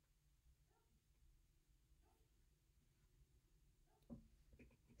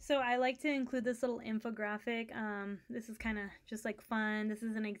 So I like to include this little infographic. This is kind of just like fun. This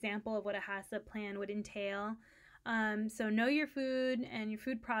is an example of what a HAACP plan would entail. So know your food and your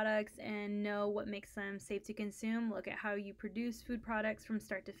food products and know what makes them safe to consume. Look at how you produce food products from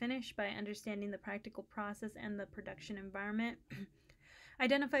start to finish by understanding the practical process and the production environment.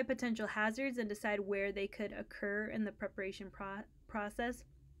 Identify potential hazards and decide where they could occur in the preparation process.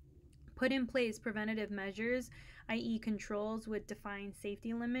 Put in place preventative measures, i.e. controls with defined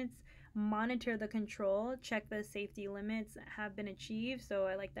safety limits. Monitor the control, check the safety limits have been achieved. So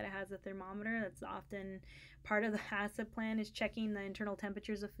I like that it has a thermometer. That's often part of the HAACP plan, is checking the internal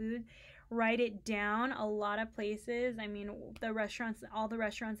temperatures of food. Write it down. A lot of places, I mean, all the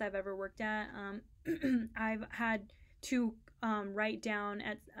restaurants I've ever worked at, I've had to write down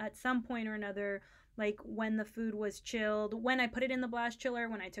at some point or another like when the food was chilled, when I put it in the blast chiller,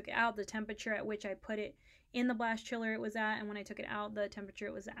 when I took it out, the temperature at which I put it in the blast chiller it was at, and when I took it out, the temperature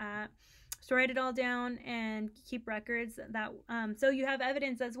it was at. So write it all down and keep records that so you have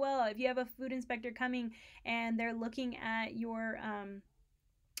evidence as well. If you have a food inspector coming and they're looking at your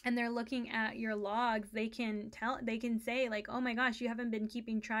logs, they can say like, oh my gosh, you haven't been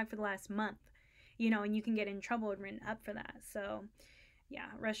keeping track for the last month, and you can get in trouble and written up for that. So yeah,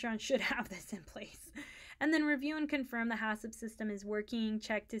 restaurants should have this in place. And then review and confirm the HAACP system is working.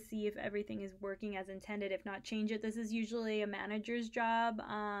 Check to see if everything is working as intended. If not, change it. This is usually a manager's job.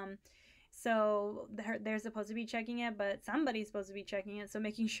 So they're supposed to be checking it, but somebody's supposed to be checking it. So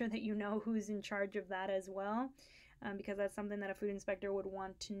making sure that you know who's in charge of that as well, because that's something that a food inspector would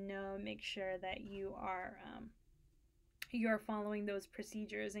want to know. Make sure that you are following those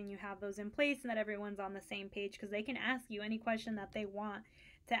procedures and you have those in place and that everyone's on the same page, because they can ask you any question that they want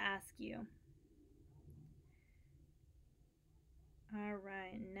to ask you. All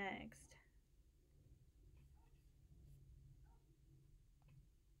right, next.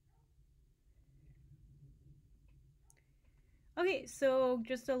 Okay, so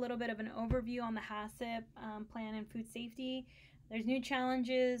just a little bit of an overview on the HAACP plan and food safety. There's new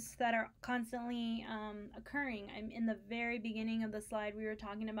challenges that are constantly occurring. I'm in the very beginning of the slide, we were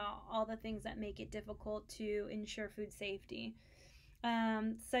talking about all the things that make it difficult to ensure food safety.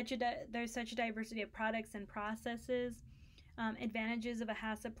 There's such a diversity of products and processes. Advantages of a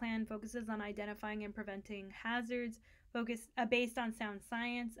HAACP plan focuses on identifying and preventing hazards, based on sound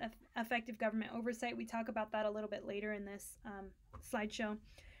science, effective government oversight. We talk about that a little bit later in this slideshow.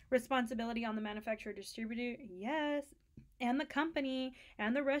 Responsibility on the manufacturer distributor, yes, and the company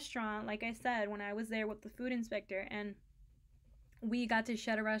and the restaurant. Like I said, when I was there with the food inspector and we got to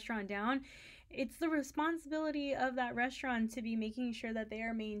shut a restaurant down, it's the responsibility of that restaurant to be making sure that they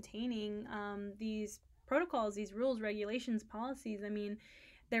are maintaining these protocols, these rules, regulations, policies. I mean,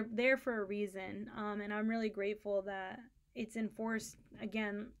 they're there for a reason, and I'm really grateful that it's enforced.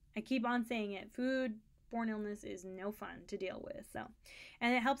 Again, I keep on saying it, food-borne illness is no fun to deal with,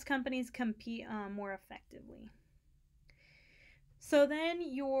 and it helps companies compete more effectively. So then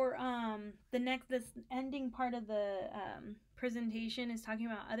this ending part of the presentation is talking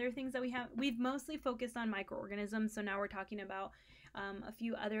about other things that we have. We've mostly focused on microorganisms, so now we're talking about a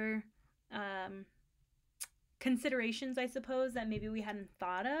few other considerations, I suppose, that maybe we hadn't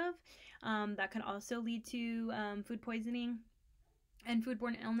thought of that could also lead to food poisoning and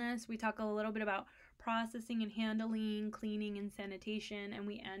foodborne illness. We talk a little bit about processing and handling, cleaning and sanitation, and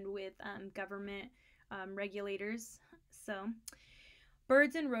we end with government regulators. So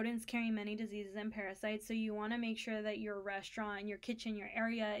birds and rodents carry many diseases and parasites, so you want to make sure that your restaurant, your kitchen, your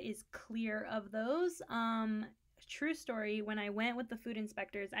area is clear of those. True story, when I went with the food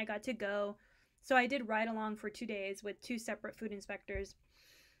inspectors, I got to go. So I did ride along for 2 days with 2 separate food inspectors.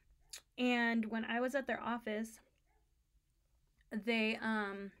 And when I was at their office, they,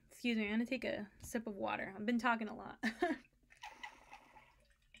 excuse me, I'm going to take a sip of water. I've been talking a lot.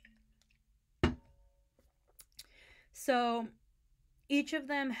 So each of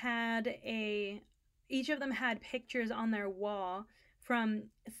them had pictures on their wall from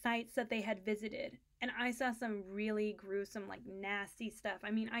sites that they had visited. And I saw some really gruesome, like nasty stuff. I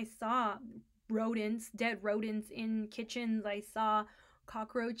mean, I saw dead rodents in kitchens. I saw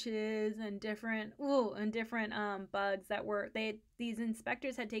cockroaches and different bugs that these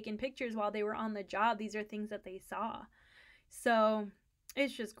inspectors had taken pictures while they were on the job. These are things that they saw. So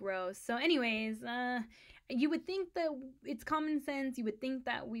it's just gross. So anyways, you would think that it's common sense. You would think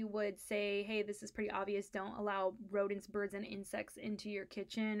that we would say, hey, this is pretty obvious. Don't allow rodents, birds, and insects into your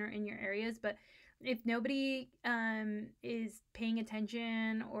kitchen or in your areas. But if nobody is paying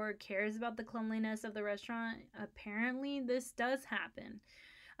attention or cares about the cleanliness of the restaurant, apparently this does happen.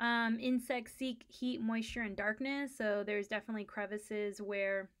 Insects seek heat, moisture, and darkness. So there's definitely crevices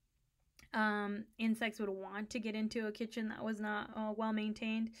where insects would want to get into a kitchen that was not well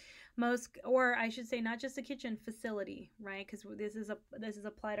maintained. Or I should say, not just a kitchen, facility, right? Because this is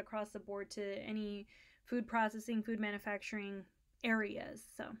applied across the board to any food processing, food manufacturing areas.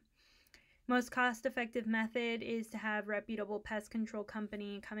 So most cost-effective method is to have reputable pest control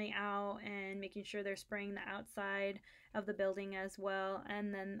company coming out and making sure they're spraying the outside of the building as well,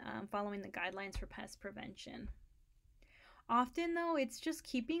 and then following the guidelines for pest prevention. Often, though, it's just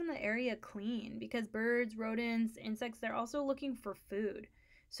keeping the area clean, because birds, rodents, insects, they're also looking for food.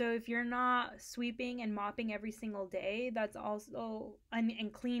 So if you're not sweeping and mopping every single day, that's also,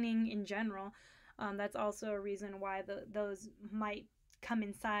 and cleaning in general, that's also a reason why those might come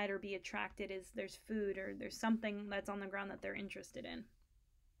inside or be attracted, is there's food or there's something that's on the ground that they're interested in.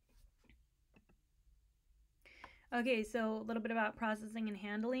 Okay, so a little bit about processing and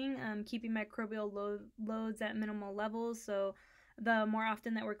handling, keeping microbial loads at minimal levels. So the more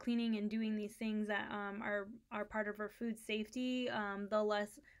often that we're cleaning and doing these things that are part of our food safety, the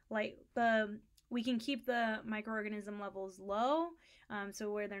less like the we can keep the microorganism levels low,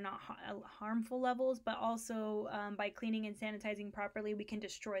 so where they're not harmful levels, but also by cleaning and sanitizing properly, we can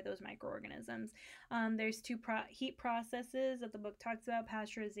destroy those microorganisms. There's two heat processes that the book talks about: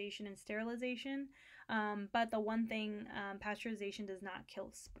 pasteurization and sterilization. But the one thing, pasteurization does not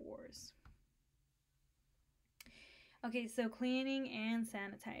kill spores. Okay, so cleaning and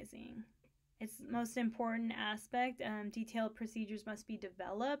sanitizing. It's the most important aspect. Detailed procedures must be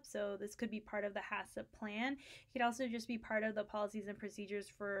developed. So this could be part of the HAACP plan. It could also just be part of the policies and procedures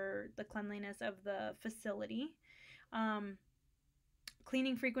for the cleanliness of the facility.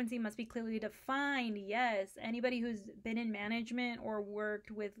 Cleaning frequency must be clearly defined. Yes, anybody who's been in management or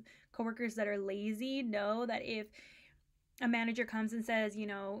worked with coworkers that are lazy know that if a manager comes and says, you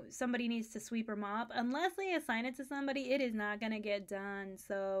know, somebody needs to sweep or mop, unless they assign it to somebody, it is not going to get done.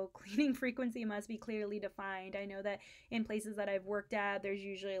 So cleaning frequency must be clearly defined. I know that in places that I've worked at, there's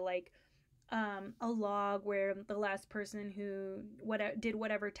usually like a log where the last person who did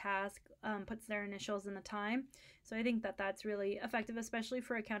whatever task puts their initials in the time. So I think that that's really effective, especially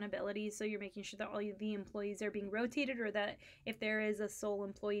for accountability. So you're making sure that all the employees are being rotated, or that if there is a sole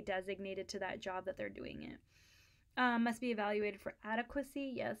employee designated to that job, that they're doing it. Must be evaluated for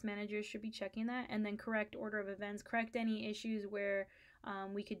adequacy. Yes, managers should be checking that. And then correct order of events. Correct any issues where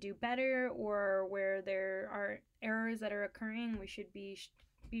we could do better, or where there are errors that are occurring. We should be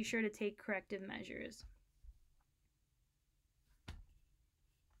sure to take corrective measures.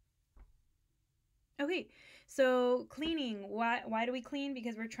 Okay, so cleaning. Why do we clean?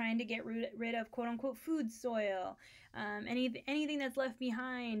 Because we're trying to get rid of quote unquote food soil. Anything that's left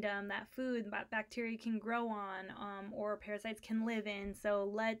behind, that food that bacteria can grow on, or parasites can live in. So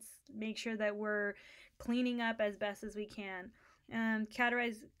let's make sure that we're cleaning up as best as we can.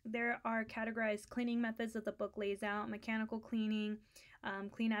 There are categorized cleaning methods that the book lays out: mechanical cleaning,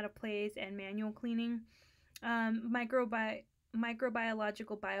 clean out of place, and manual cleaning.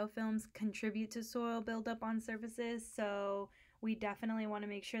 Microbiological biofilms contribute to soil buildup on surfaces, so we definitely want to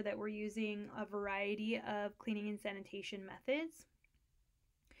make sure that we're using a variety of cleaning and sanitation methods.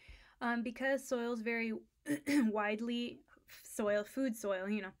 Because soils vary widely, food soil,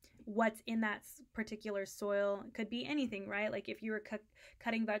 you know, what's in that particular soil could be anything, right? Like if you were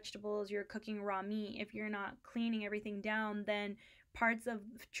cutting vegetables, you're cooking raw meat. If you're not cleaning everything down, then parts of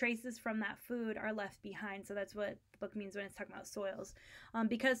traces from that food are left behind. So that's what the book means when it's talking about soils.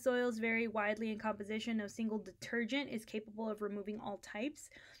 Because soils vary widely in composition, no single detergent is capable of removing all types.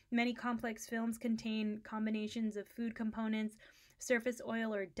 Many complex films contain combinations of food components, surface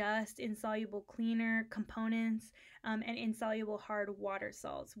oil or dust, insoluble cleaner components, and insoluble hard water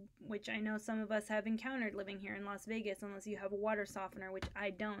salts, which I know some of us have encountered living here in Las Vegas, unless you have a water softener, which I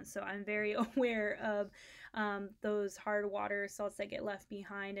don't. So I'm very aware of those hard water salts that get left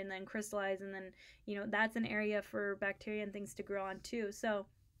behind and then crystallize, and then, you know, that's an area for bacteria and things to grow on too. So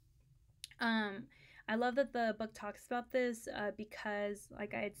I love that the book talks about this because,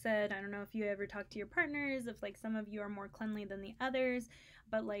 like I had said, I don't know if you ever talk to your partners, if like some of you are more cleanly than the others,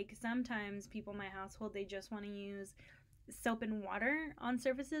 but like sometimes people in my household, they just want to use soap and water on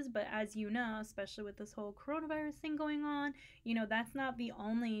surfaces. But as you know, especially with this whole coronavirus thing going on, you know, that's not the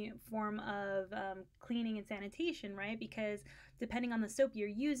only form of cleaning and sanitation, right? Because depending on the soap you're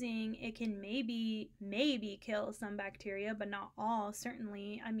using, it can maybe kill some bacteria, but not all.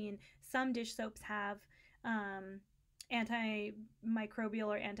 Certainly, I mean, some dish soaps have antimicrobial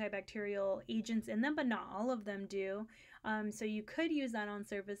or antibacterial agents in them, but not all of them do. So you could use that on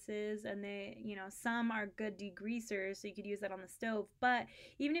surfaces, and they, you know, some are good degreasers, so you could use that on the stove. But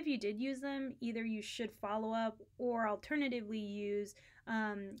even if you did use them, either you should follow up or alternatively use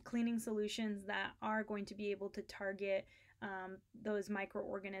cleaning solutions that are going to be able to target those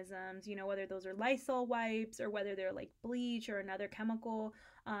microorganisms, you know, whether those are Lysol wipes or whether they're like bleach or another chemical.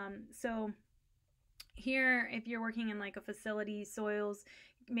 So here, if you're working in like a facility, soils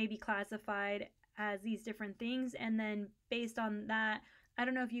may be classified as these different things, and then based on that, I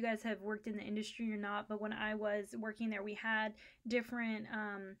don't know if you guys have worked in the industry or not, but when I was working there, we had different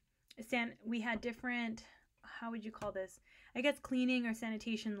how would you call this? I guess cleaning or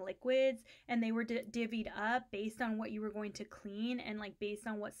sanitation liquids, and they were divvied up based on what you were going to clean, and like based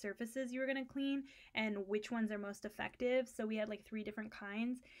on what surfaces you were going to clean and which ones are most effective. So we had like 3 different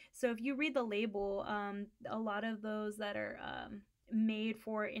kinds. So if you read the label, a lot of those that are made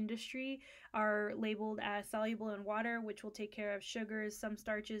for industry are labeled as soluble in water, which will take care of sugars, some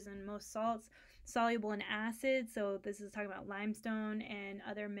starches, and most salts. soluble in acids, so this is talking about limestone and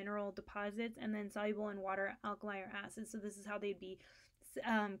other mineral deposits, and then soluble in water, alkali, or acid. So this is how they'd be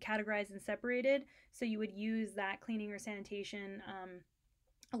categorized and separated. So you would use that cleaning or sanitation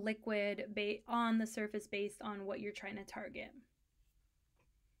liquid on the surface based on what you're trying to target.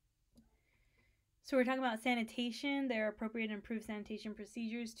 So we're talking about sanitation. There are appropriate and improved sanitation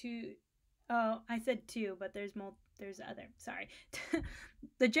procedures to, oh, I said two, but there's other, sorry.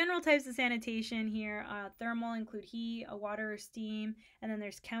 The general types of sanitation here, thermal include heat, water or steam, and then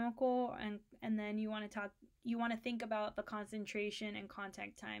there's chemical, and then you want to think about the concentration and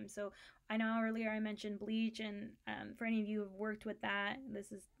contact time. So I know earlier I mentioned bleach, and for any of you who have worked with that,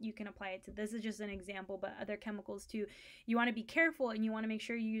 you can apply it to, this is just an example, but other chemicals too. You want to be careful, and you want to make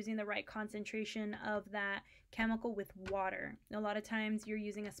sure you're using the right concentration of that chemical with water. A lot of times you're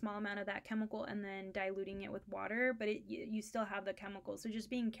using a small amount of that chemical and then diluting it with water, but you still have the chemical. So just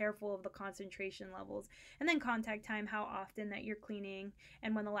being careful of the concentration levels. And then contact time, how often that you're cleaning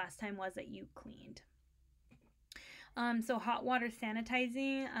and when the last time was that you cleaned. So hot water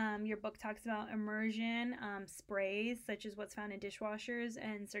sanitizing, your book talks about immersion sprays, such as what's found in dishwashers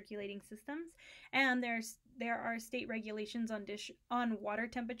and circulating systems. And there are state regulations on water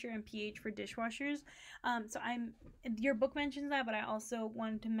temperature and pH for dishwashers. Your book mentions that, but I also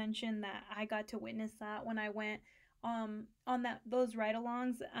wanted to mention that I got to witness that when I went on those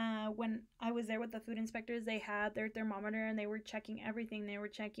ride-alongs. When I was there with the food inspectors, they had their thermometer and they were checking everything. They were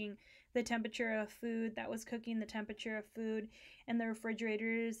checking the temperature of food that was cooking, the temperature of food in the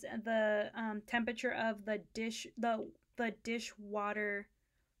refrigerators, the temperature of the dishwater.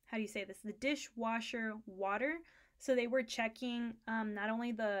 How do you say this? The dishwasher water. So they were checking not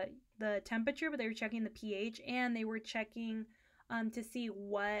only the temperature, but they were checking the pH, and they were checking to see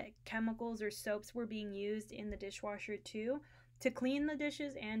what chemicals or soaps were being used in the dishwasher too, to clean the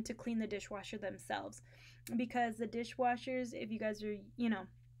dishes and to clean the dishwasher themselves. Because the dishwashers, if you guys are,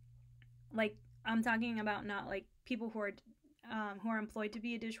 like, I'm talking about not like people who are employed to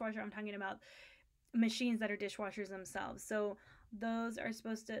be a dishwasher. I'm talking about machines that are dishwashers themselves. So those are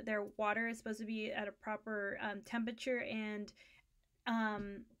their water is supposed to be at a proper temperature, and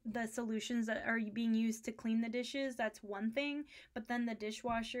the solutions that are being used to clean the dishes, that's one thing, but then the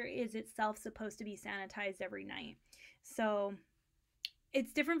dishwasher is itself supposed to be sanitized every night. So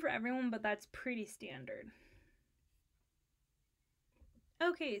it's different for everyone, but that's pretty standard.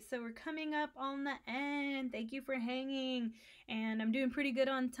 Okay, so we're coming up on the end. Thank you for hanging, and I'm doing pretty good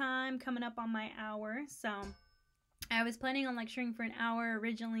on time, coming up on my hour. So I was planning on lecturing for an hour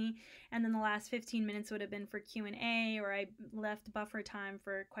originally, and then the last 15 minutes would have been for Q&A, or I left buffer time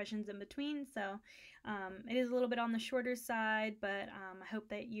for questions in between. So it is a little bit on the shorter side, but I hope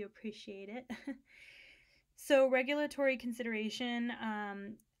that you appreciate it. So regulatory consideration,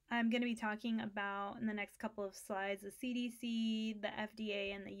 I'm going to be talking about in the next couple of slides the CDC, the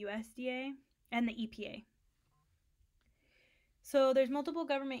FDA, and the USDA, and the EPA. So there's multiple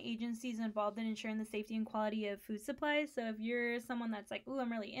government agencies involved in ensuring the safety and quality of food supplies. So if you're someone that's like, ooh,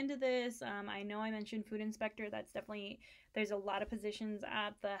 I'm really into this, I know I mentioned food inspector. That's definitely, there's a lot of positions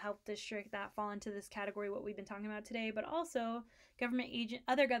at the health district that fall into this category, what we've been talking about today, but also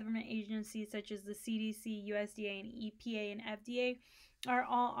other government agencies such as the CDC, USDA, and EPA, and FDA are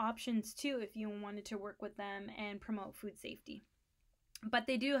all options too if you wanted to work with them and promote food safety. But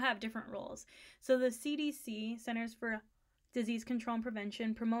they do have different roles. So the CDC, Centers for Disease Control and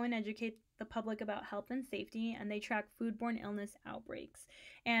Prevention, promote and educate the public about health and safety, and they track foodborne illness outbreaks.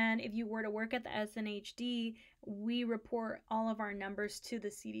 And if you were to work at the SNHD, we report all of our numbers to the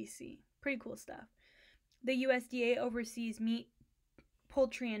CDC. Pretty cool stuff. The USDA oversees meat,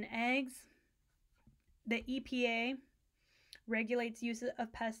 poultry, and eggs. The EPA regulates use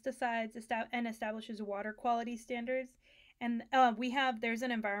of pesticides and establishes water quality standards. And there's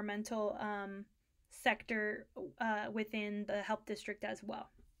an environmental sector within the health district as well.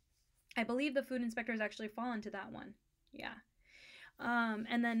 I believe the food inspectors actually fall into that one. Yeah.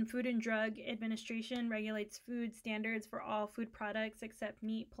 And then Food and Drug Administration regulates food standards for all food products except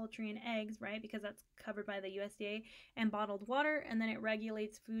meat, poultry, and eggs, right? Because that's covered by the USDA, and bottled water. And then it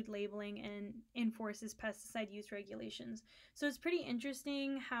regulates food labeling and enforces pesticide use regulations. So it's pretty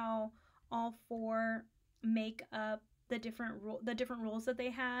interesting how all four make up the different roles that they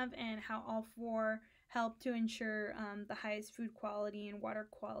have, and how all four help to ensure the highest food quality and water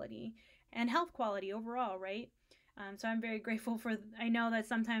quality and health quality overall, right? So I'm very grateful I know that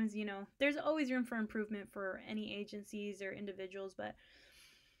sometimes, there's always room for improvement for any agencies or individuals, but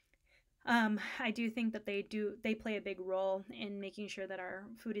I do think that they play a big role in making sure that our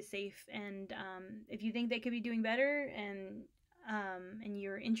food is safe. And if you think they could be doing better, and and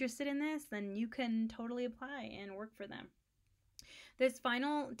you're interested in this, then you can totally apply and work for them. This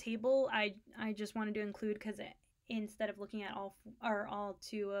final table I just wanted to include because instead of looking at all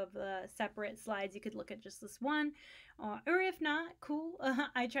two of the separate slides, you could look at just this one, or if not, cool.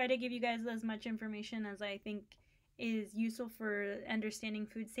 I try to give you guys as much information as I think is useful for understanding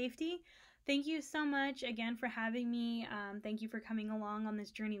food safety. Thank you so much again for having me. Thank you for coming along on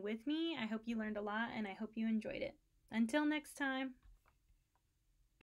this journey with me. I hope you learned a lot and I hope you enjoyed it. Until next time.